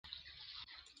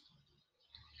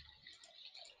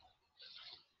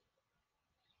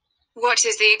What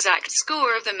is the exact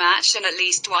score of the match and at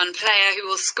least one player who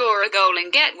will score a goal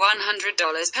and get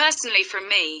 $100 personally from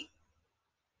me?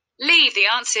 Leave the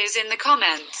answers in the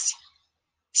comments.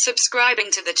 Subscribing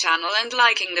to the channel and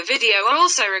liking the video are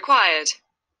also required.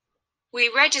 We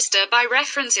register by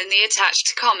reference in the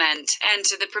attached comment.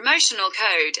 Enter the promotional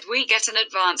code. We get an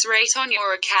advance rate on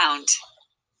your account.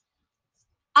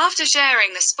 After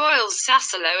sharing the spoils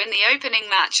Sassuolo in the opening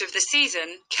match of the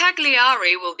season,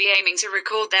 Cagliari will be aiming to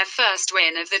record their first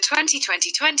win of the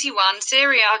 2020-21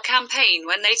 Serie A campaign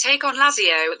when they take on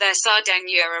Lazio at their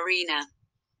Sardinia arena.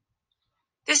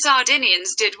 The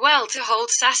Sardinians did well to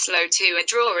hold Sassuolo to a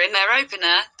draw in their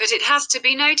opener, but it has to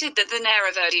be noted that the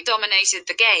Nerazzurri dominated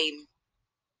the game.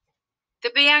 The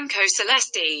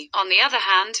Biancocelesti, on the other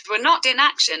hand, were not in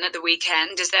action at the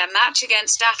weekend as their match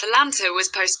against Atalanta was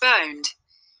postponed.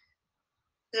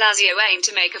 Lazio aimed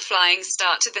to make a flying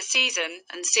start to the season,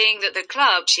 and seeing that the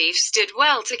club chiefs did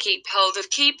well to keep hold of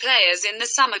key players in the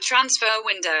summer transfer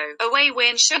window, a away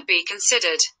win should be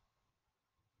considered.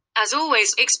 As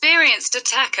always, experienced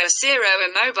attacker Ciro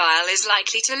Immobile is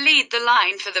likely to lead the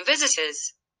line for the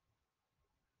visitors.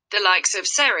 The likes of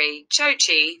Seri,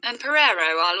 Chochi, and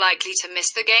Pereiro are likely to miss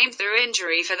the game through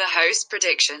injury for the host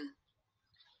prediction.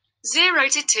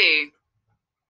 0-2.